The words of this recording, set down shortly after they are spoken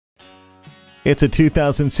It's a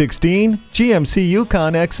 2016 GMC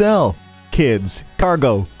YUKON XL. Kids,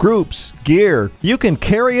 cargo, groups, gear. You can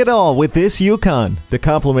carry it all with this Yukon. To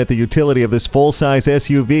complement the utility of this full-size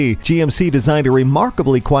SUV, GMC designed a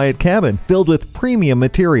remarkably quiet cabin filled with premium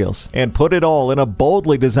materials and put it all in a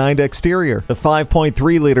boldly designed exterior. The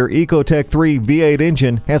 5.3-liter Ecotec 3 V8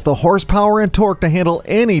 engine has the horsepower and torque to handle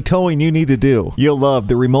any towing you need to do. You'll love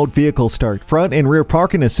the remote vehicle start, front and rear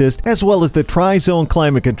parking assist, as well as the tri-zone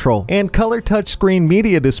climate control and color touchscreen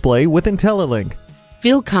media display with IntelliLink.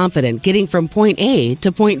 Feel confident getting from point A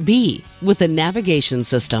to point B with the navigation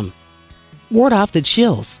system. Ward off the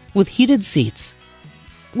chills with heated seats.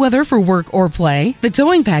 Whether for work or play, the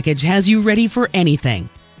towing package has you ready for anything.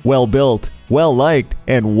 Well built, well liked,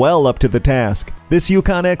 and well up to the task. This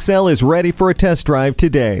Yukon XL is ready for a test drive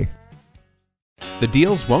today. The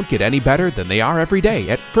deals won't get any better than they are every day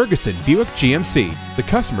at Ferguson Buick GMC. The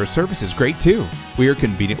customer service is great too. We are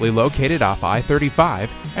conveniently located off I-35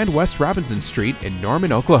 and West Robinson Street in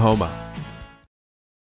Norman, Oklahoma.